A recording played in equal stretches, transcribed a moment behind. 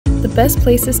the best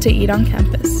places to eat on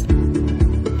campus.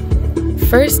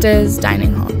 First is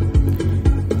Dining Hall.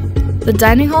 The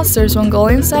dining hall serves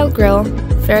Mongolian-style grill,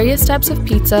 various types of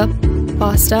pizza,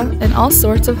 pasta, and all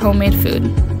sorts of homemade food.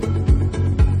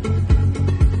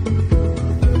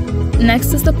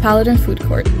 Next is the Paladin Food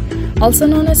Court. Also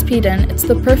known as P-Den, it's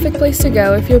the perfect place to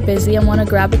go if you're busy and want to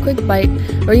grab a quick bite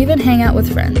or even hang out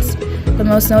with friends. The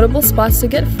most notable spots to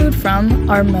get food from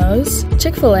are Moe's,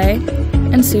 Chick-fil-A,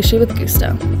 and Sushi with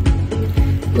Gusto.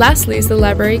 Lastly is the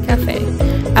Library Cafe.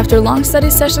 After long study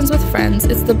sessions with friends,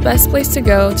 it's the best place to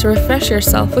go to refresh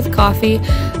yourself with coffee,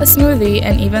 a smoothie,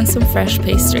 and even some fresh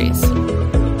pastries.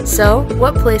 So,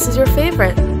 what place is your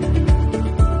favorite?